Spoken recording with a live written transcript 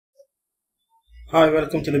Hi,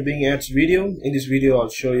 welcome to the Bing Adz video. In this video, I'll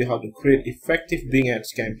show you how to create effective Bing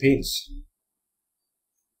Adz campaigns.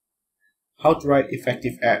 How to write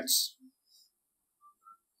effective ads.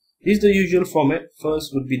 This is the usual format.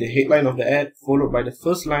 First would be the headline of the ad, followed by the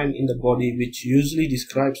first line in the body, which usually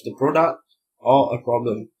describes the product or a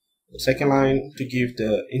problem. The second line to give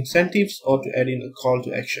the incentives or to add in a call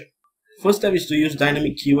to action. First step is to use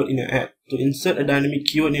dynamic keyword in your ad. To insert a dynamic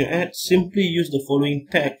keyword in your ad, simply use the following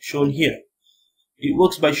tag shown here. It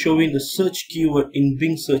works by showing the search keyword in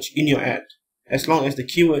Bing search in your ad, as long as the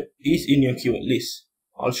keyword is in your keyword list.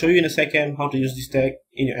 I'll show you in a second how to use this tag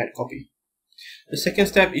in your ad copy. The second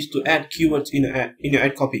step is to add keywords in your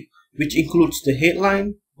ad copy, which includes the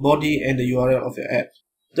headline, body, and the URL of your ad.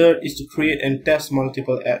 Third is to create and test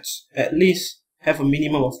multiple ads. At least have a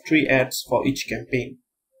minimum of 3 ads for each campaign.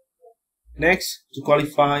 Next, to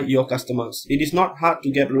qualify your customers. It is not hard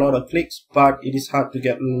to get a lot of clicks, but it is hard to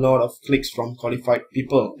get a lot of clicks from qualified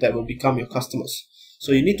people that will become your customers.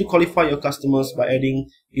 So you need to qualify your customers by adding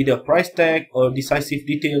either a price tag or decisive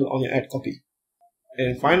detail on your ad copy.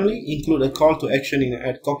 And finally, include a call to action in your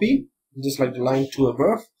ad copy, just like the line 2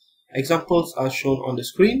 above. Examples are shown on the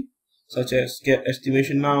screen, such as get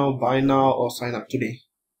estimation now, buy now, or sign up today.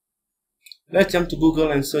 Let's jump to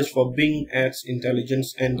Google and search for Bing Adz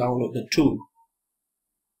Intelligence and download the tool.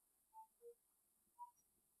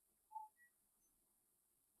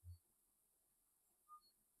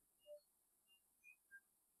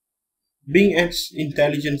 Bing Adz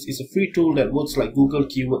Intelligence is a free tool that works like Google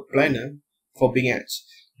Keyword Planner for Bing Ads.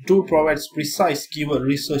 The tool provides precise keyword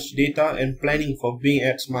research data and planning for Bing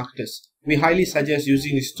Ads marketers. We highly suggest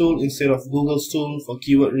using this tool instead of Google's tool for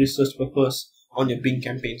keyword research purpose on your Bing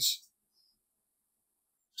campaigns.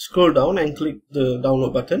 Scroll down and click the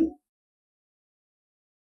download button.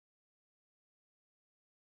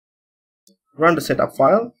 Run the setup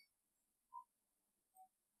file.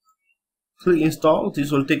 Click install.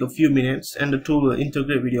 This will take a few minutes and the tool will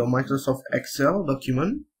integrate with your Microsoft Excel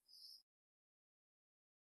document.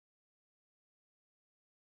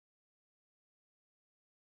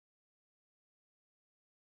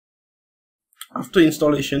 After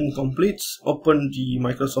installation completes, open the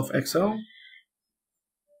Microsoft Excel.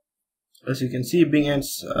 As you can see, Bing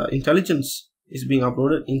Adz Intelligence is being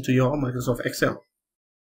uploaded into your Microsoft Excel.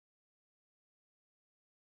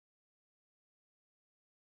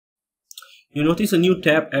 You notice a new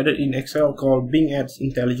tab added in Excel called Bing Adz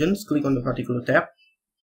Intelligence. Click on the particular tab.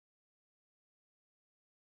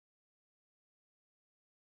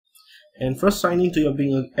 And first sign in to your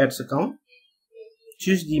Bing Adz account.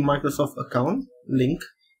 Choose the Microsoft account link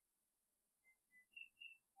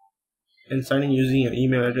and sign in using your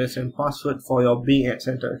email address and password for your Bing Ad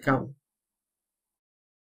Center account.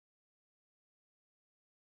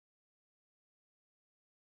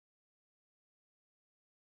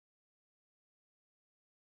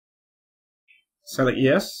 Select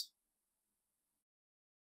yes.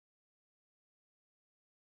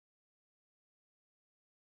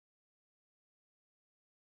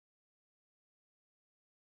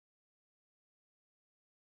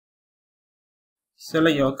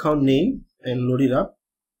 Select your account name and load it up.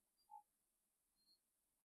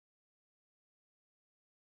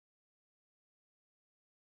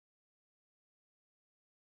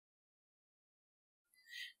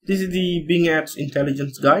 This is the Bing Adz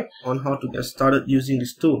Intelligence guide on how to get started using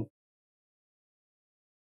this tool.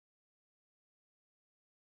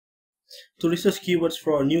 To research keywords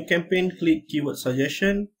for a new campaign, click Keyword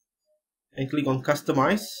Suggestion and click on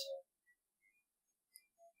Customize.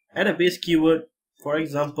 Add a base keyword, for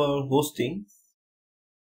example, hosting.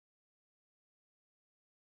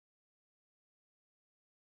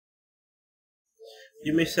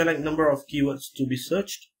 You may select number of keywords to be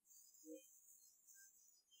searched.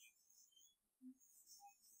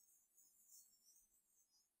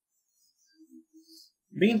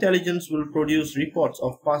 Bing Intelligence will produce reports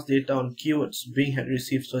of past data on keywords Bing had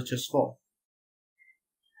received searches for.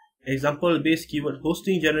 Example, base keyword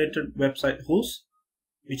hosting generated website host,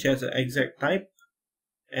 which has an exact type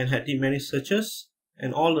and had many searches,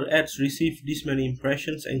 and all the ads received this many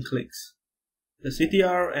impressions and clicks. The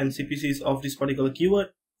CTR and CPCs of this particular keyword,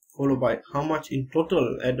 followed by how much in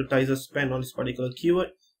total advertisers spend on this particular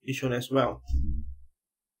keyword, is shown as well.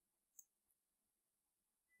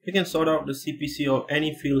 You can sort out the CPC of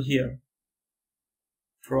any field here,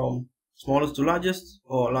 from smallest to largest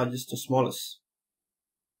or largest to smallest.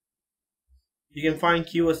 You can find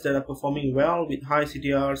keywords that are performing well with high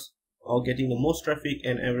CTRs or getting the most traffic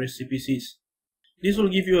and average CPCs. This will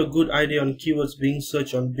give you a good idea on keywords being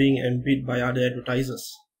searched on Bing and bid by other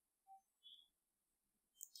advertisers.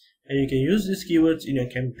 And you can use these keywords in your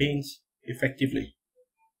campaigns effectively.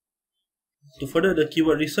 To further the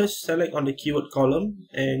keyword research, select on the keyword column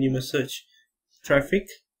and you must search traffic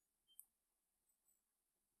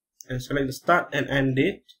and select the start and end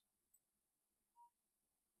date.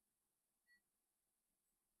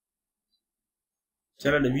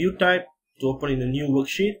 Select the view type to open in a new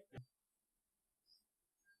worksheet.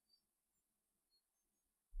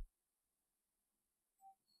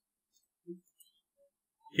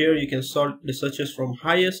 Here you can sort the searches from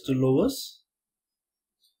highest to lowest,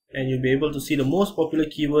 and you'll be able to see the most popular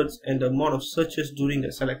keywords and the amount of searches during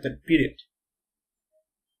the selected period.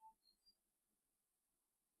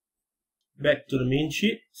 Back to the main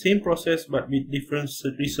sheet, same process but with different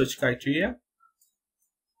research criteria.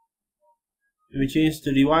 We change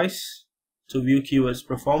the device to view keywords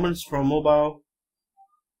performance from mobile.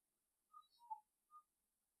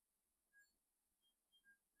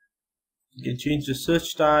 You can change the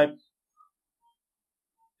search type,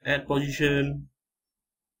 add position,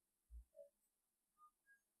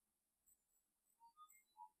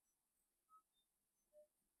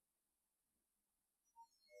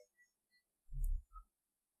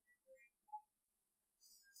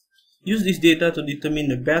 use this data to determine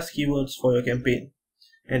the best keywords for your campaign,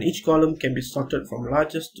 and each column can be sorted from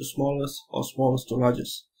largest to smallest or smallest to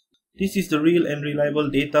largest. This is the real and reliable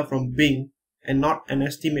data from Bing and not an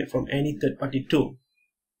estimate from any third-party tool.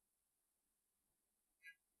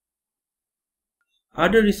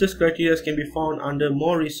 Other research criteria can be found under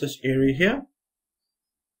more research area here.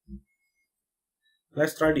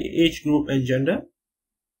 Let's try the age group and gender.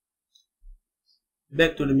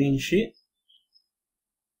 Back to the main sheet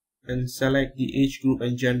and select the age group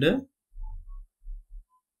and gender.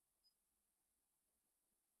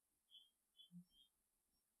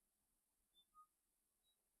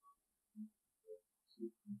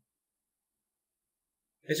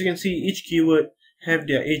 As you can see, each keyword have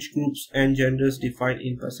their age groups and genders defined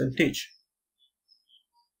in percentage.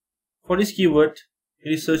 For this keyword,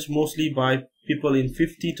 it is searched mostly by people in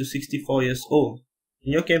 50 to 64 years old.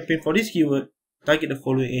 In your campaign for this keyword, target the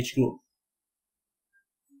following age group.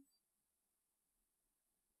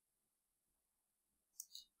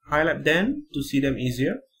 Highlight them to see them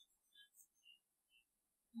easier.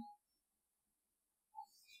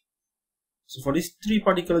 So for these three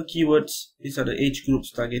particular keywords, these are the age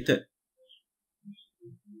groups targeted.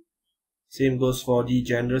 Same goes for the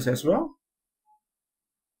genders as well.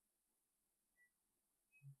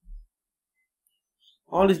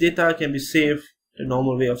 All this data can be saved the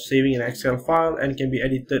normal way of saving an Excel file and can be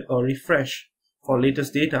edited or refreshed for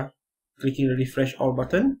latest data, clicking the refresh all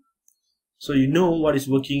button, so you know what is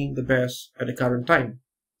working the best at the current time.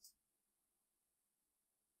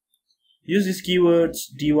 Use these keywords,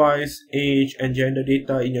 device, age, and gender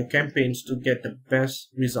data in your campaigns to get the best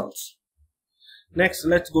results. Next,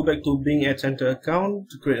 let's go back to Bing Ad Center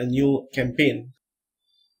account to create a new campaign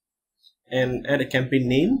and add a campaign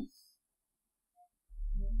name.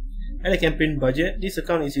 Add a campaign budget. This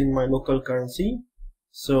account is in my local currency,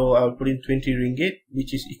 so I'll put in 20 ringgit,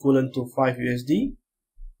 which is equivalent to 5 USD.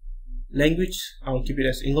 Language, I'll keep it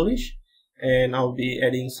as English, and I'll be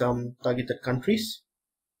adding some targeted countries.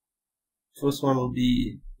 First one will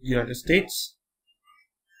be United States.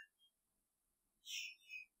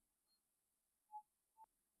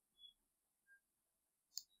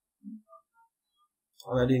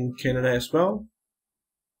 I'll add in Canada as well,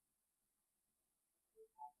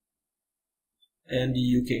 and the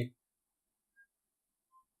UK.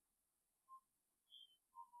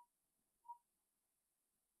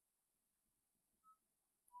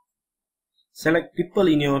 Select people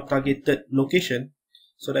in your targeted location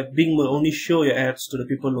so that Bing will only show your ads to the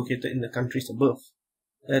people located in the countries above.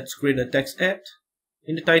 Let's create a text ad.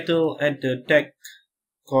 In the title, add the tag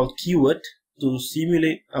called keyword to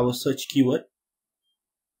simulate our search keyword.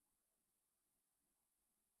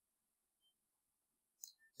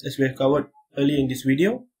 As we have covered earlier in this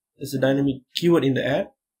video, there's a dynamic keyword in the ad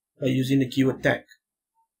by using the keyword tag.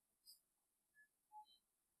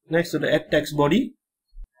 Next to the ad text body,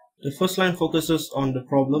 the first line focuses on the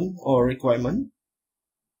problem or requirement.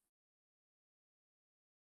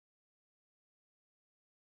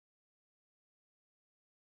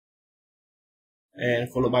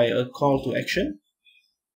 And followed by a call to action.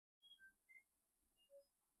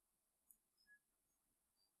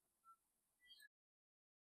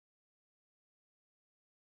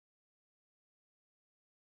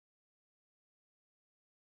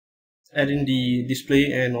 Add in the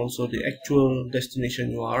display and also the actual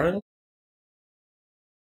destination URL.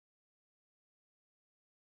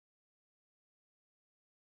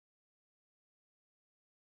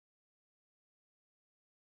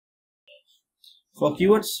 For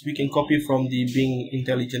keywords, we can copy from the Bing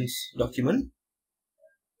Intelligence document.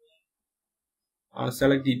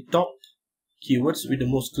 Select the top keywords with the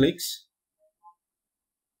most clicks.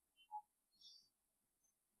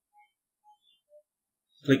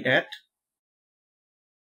 Click Add.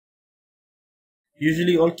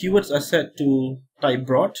 Usually all keywords are set to type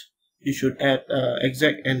broad. You should add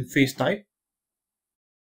exact and phrase type.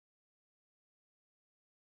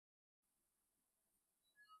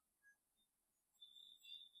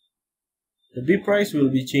 The bid price will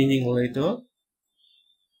be changing later.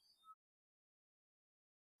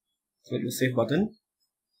 Click the Save button.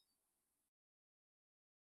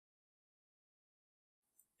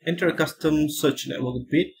 Enter a custom search network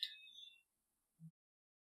bid.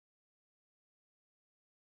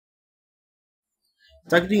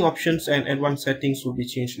 Targeting options and advanced settings will be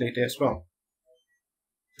changed later as well.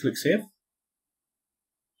 Click Save.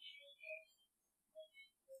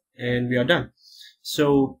 And we are done.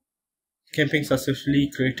 So, campaign successfully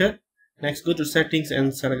created. Next, go to settings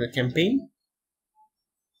and select a campaign.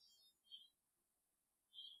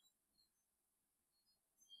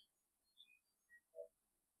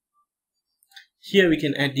 Here we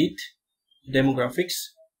can edit demographics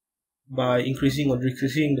by increasing or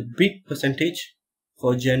decreasing the bid percentage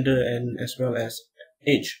for gender and as well as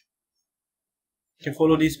age. You can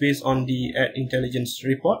follow this based on the Ad Intelligence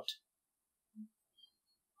report.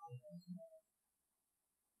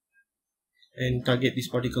 And target these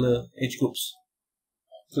particular age groups.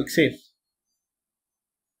 Click Save.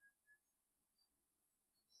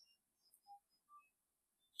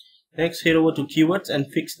 Next, head over to keywords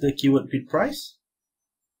and fix the keyword bid price.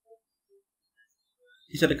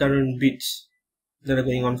 These are the current bids that are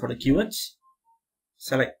going on for the keywords.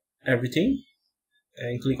 Select everything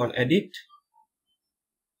and click on Edit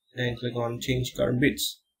and click on Change Current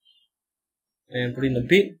Bids and put in the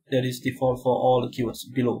bid that is default for all the keywords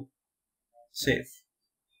below. Save.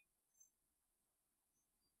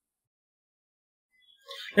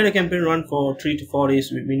 Let the campaign run for 3 to 4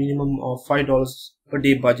 days with minimum of $5 per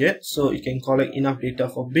day budget, so it can collect enough data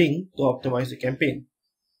for Bing to optimize the campaign.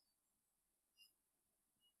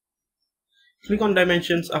 Click on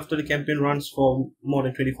Dimensions after the campaign runs for more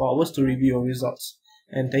than 24 hours to review your results.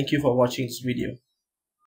 And thank you for watching this video.